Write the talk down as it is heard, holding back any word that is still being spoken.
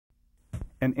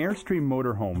An Airstream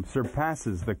motorhome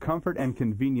surpasses the comfort and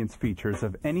convenience features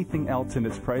of anything else in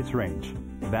its price range,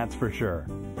 that's for sure.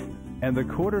 And the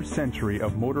quarter-century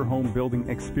of motorhome building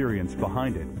experience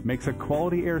behind it makes a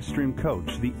quality Airstream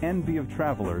coach the envy of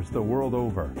travelers the world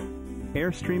over.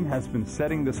 Airstream has been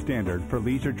setting the standard for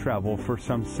leisure travel for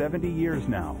some 70 years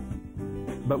now.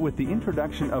 But with the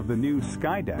introduction of the new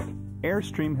SkyDeck,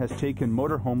 Airstream has taken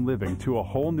motorhome living to a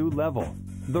whole new level,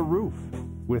 the roof.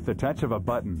 With the touch of a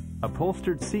button,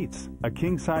 upholstered seats, a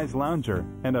king-size lounger,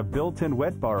 and a built-in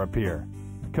wet bar appear,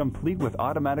 complete with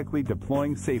automatically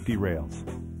deploying safety rails.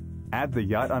 Add the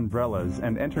yacht umbrellas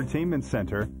and entertainment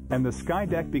center, and the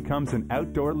SkyDeck becomes an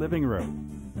outdoor living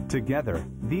room. Together,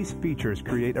 these features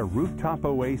create a rooftop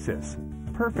oasis,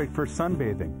 perfect for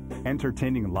sunbathing,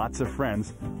 entertaining lots of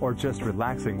friends, or just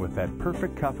relaxing with that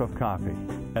perfect cup of coffee.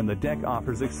 And the deck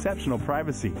offers exceptional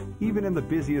privacy, even in the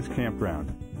busiest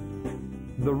campground.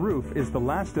 The roof is the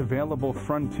last available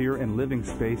frontier in living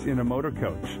space in a motor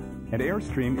coach, and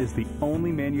Airstream is the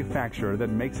only manufacturer that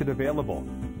makes it available.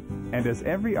 And as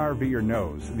every RVer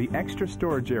knows, the extra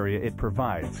storage area it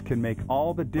provides can make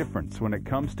all the difference when it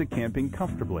comes to camping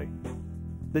comfortably.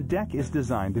 The deck is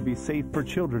designed to be safe for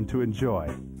children to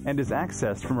enjoy, and is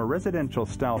accessed from a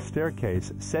residential-style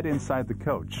staircase set inside the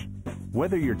coach.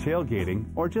 Whether you're tailgating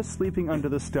or just sleeping under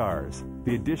the stars,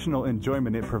 the additional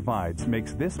enjoyment it provides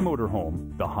makes this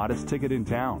motorhome the hottest ticket in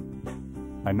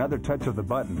town. Another touch of the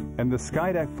button, and the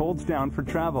SkyDeck folds down for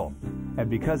travel. And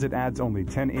because it adds only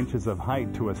 10 inches of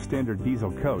height to a standard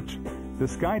diesel coach, the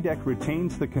SkyDeck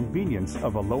retains the convenience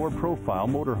of a lower-profile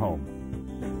motorhome.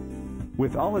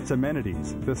 With all its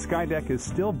amenities, the SkyDeck is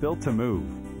still built to move.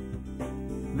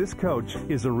 This coach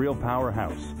is a real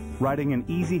powerhouse, riding an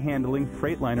easy-handling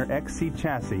Freightliner XC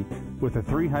chassis with a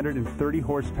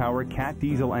 330-horsepower Cat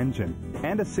diesel engine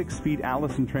and a 6-speed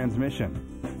Allison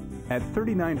transmission. At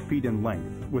 39 feet in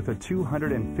length, with a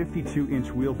 252-inch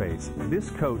wheelbase, this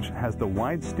coach has the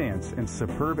wide stance and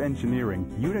superb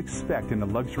engineering you'd expect in a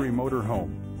luxury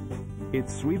motorhome. It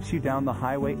sweeps you down the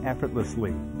highway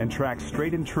effortlessly and tracks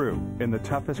straight and true in the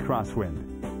toughest crosswind.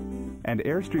 And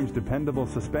Airstream's dependable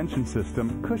suspension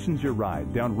system cushions your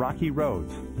ride down rocky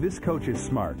roads. This coach is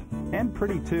smart, and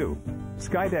pretty too.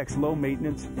 SkyDeck's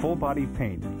low-maintenance, full-body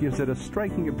paint gives it a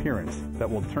striking appearance that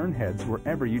will turn heads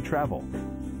wherever you travel.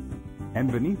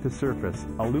 And beneath the surface,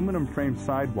 aluminum frame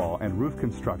sidewall and roof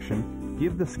construction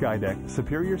give the SkyDeck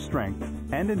superior strength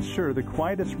and ensure the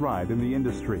quietest ride in the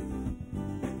industry.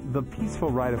 The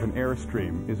peaceful ride of an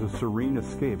Airstream is a serene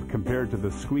escape compared to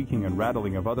the squeaking and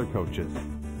rattling of other coaches,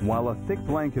 while a thick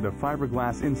blanket of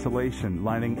fiberglass insulation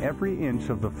lining every inch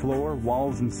of the floor,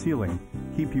 walls, and ceiling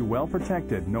keep you well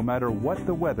protected no matter what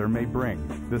the weather may bring.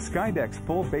 The SkyDeck's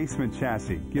full basement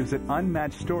chassis gives it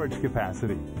unmatched storage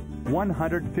capacity,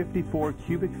 154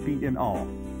 cubic feet in all,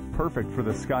 perfect for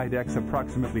the SkyDeck's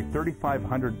approximately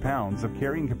 3,500 pounds of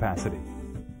carrying capacity.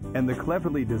 And the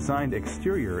cleverly designed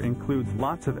exterior includes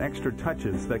lots of extra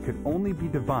touches that could only be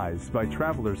devised by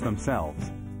travelers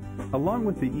themselves. Along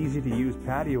with the easy-to-use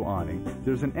patio awning,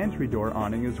 there's an entry door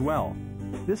awning as well.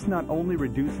 This not only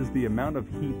reduces the amount of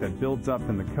heat that builds up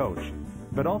in the coach,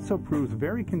 but also proves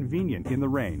very convenient in the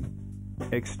rain.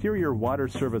 Exterior water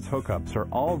service hookups are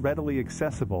all readily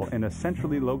accessible in a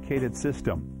centrally located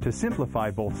system to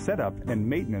simplify both setup and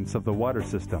maintenance of the water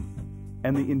system.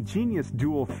 And the ingenious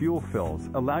dual fuel fills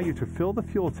allow you to fill the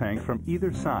fuel tank from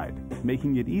either side,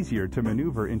 making it easier to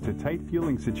maneuver into tight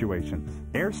fueling situations.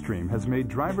 Airstream has made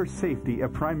driver safety a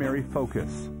primary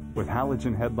focus, with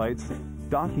halogen headlights,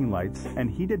 docking lights, and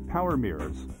heated power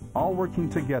mirrors, all working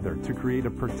together to create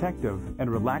a protective and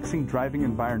relaxing driving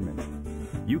environment.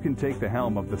 You can take the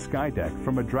helm of the SkyDeck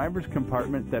from a driver's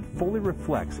compartment that fully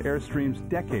reflects Airstream's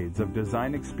decades of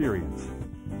design experience.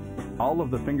 All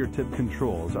of the fingertip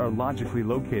controls are logically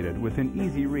located within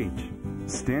easy reach.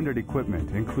 Standard equipment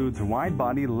includes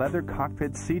wide-body leather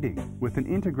cockpit seating with an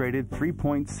integrated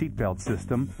 3-point seatbelt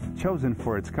system chosen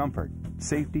for its comfort,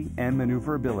 safety, and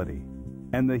maneuverability.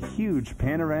 And the huge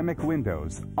panoramic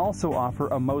windows also offer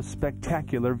a most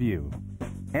spectacular view.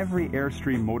 Every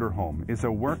Airstream motorhome is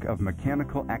a work of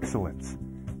mechanical excellence,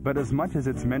 but as much as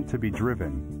it's meant to be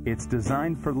driven, it's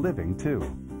designed for living too.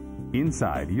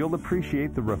 Inside, you'll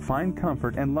appreciate the refined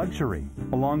comfort and luxury,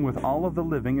 along with all of the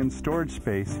living and storage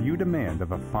space you demand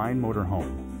of a fine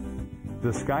motorhome. The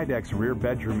SkyDeck's rear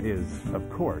bedroom is, of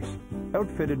course,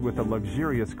 outfitted with a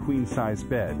luxurious queen-size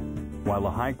bed, while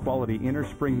a high-quality inner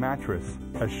spring mattress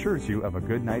assures you of a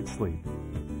good night's sleep.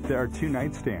 There are 2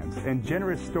 nightstands and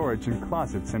generous storage in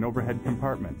closets and overhead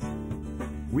compartments.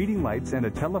 Reading lights and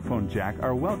a telephone jack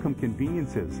are welcome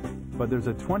conveniences, but there's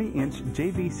a 20-inch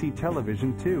JVC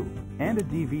television too, and a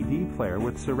DVD player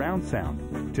with surround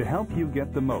sound to help you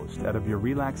get the most out of your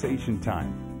relaxation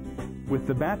time. With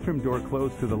the bathroom door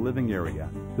closed to the living area,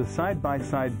 the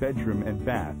side-by-side bedroom and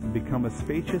bath become a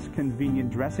spacious, convenient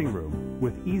dressing room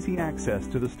with easy access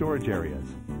to the storage areas.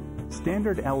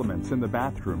 Standard elements in the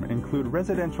bathroom include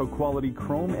residential quality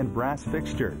chrome and brass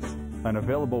fixtures, an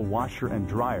available washer and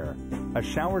dryer, a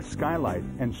shower skylight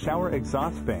and shower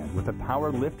exhaust fan with a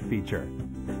power lift feature.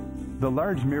 The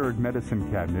large mirrored medicine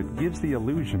cabinet gives the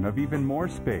illusion of even more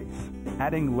space,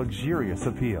 adding luxurious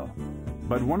appeal.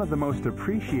 But one of the most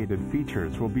appreciated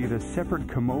features will be the separate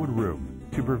commode room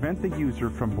to prevent the user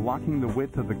from blocking the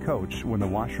width of the coach when the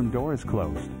washroom door is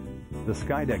closed. The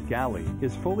SkyDeck galley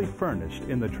is fully furnished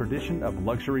in the tradition of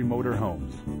luxury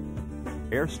motorhomes.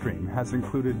 Airstream has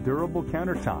included durable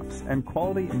countertops and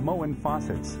quality Moen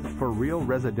faucets for real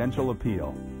residential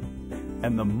appeal.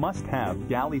 And the must-have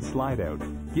galley slide-out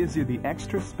gives you the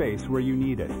extra space where you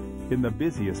need it, in the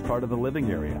busiest part of the living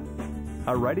area.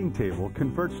 A writing table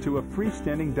converts to a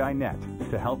freestanding dinette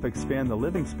to help expand the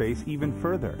living space even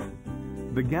further.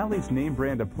 The galley's name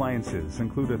brand appliances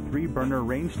include a 3-burner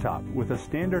range top with a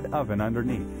standard oven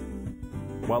underneath,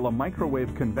 while a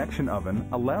microwave convection oven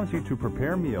allows you to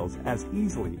prepare meals as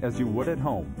easily as you would at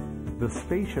home. The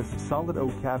spacious solid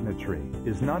oak cabinetry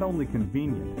is not only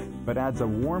convenient, but adds a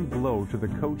warm glow to the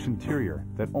coach interior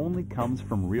that only comes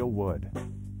from real wood.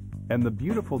 And the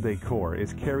beautiful decor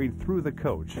is carried through the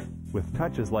coach with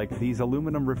touches like these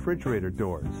aluminum refrigerator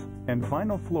doors and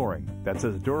vinyl flooring that's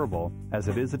as durable as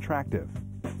it is attractive.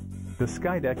 The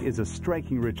SkyDeck is a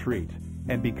striking retreat,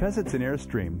 and because it's an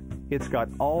Airstream, it's got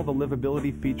all the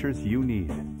livability features you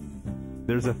need.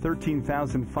 There's a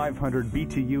 13,500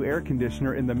 BTU air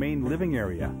conditioner in the main living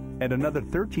area and another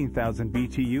 13,000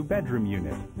 BTU bedroom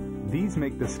unit. These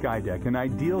make the SkyDeck an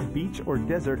ideal beach or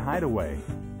desert hideaway,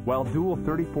 while dual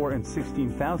 34 and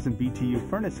 16,000 BTU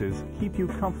furnaces keep you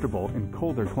comfortable in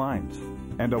colder climes.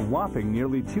 And a whopping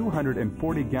nearly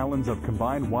 240 gallons of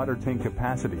combined water tank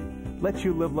capacity lets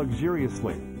you live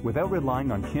luxuriously without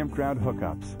relying on campground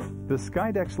hookups. The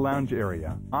SkyDeck's lounge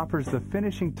area offers the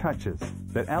finishing touches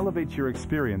that elevate your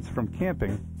experience from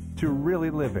camping to really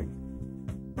living.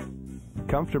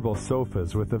 Comfortable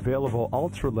sofas with available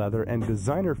ultra leather and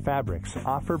designer fabrics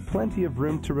offer plenty of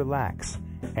room to relax.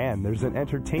 And there's an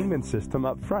entertainment system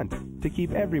up front to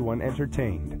keep everyone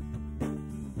entertained.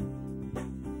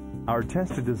 Our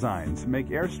tested designs make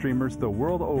Airstreamers the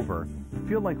world over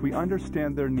feel like we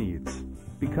understand their needs,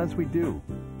 because we do.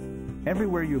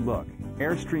 Everywhere you look,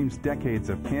 Airstream's decades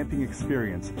of camping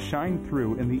experience shine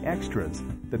through in the extras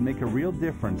that make a real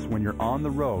difference when you're on the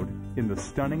road in the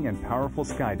stunning and powerful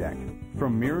SkyDeck.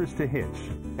 From mirrors to hitch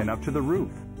and up to the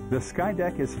roof, the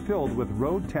SkyDeck is filled with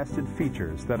road-tested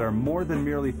features that are more than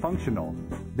merely functional.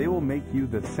 They will make you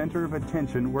the center of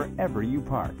attention wherever you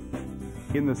park.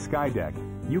 In the SkyDeck,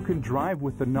 you can drive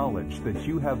with the knowledge that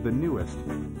you have the newest,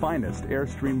 finest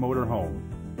Airstream motorhome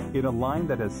in a line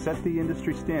that has set the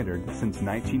industry standard since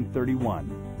 1931.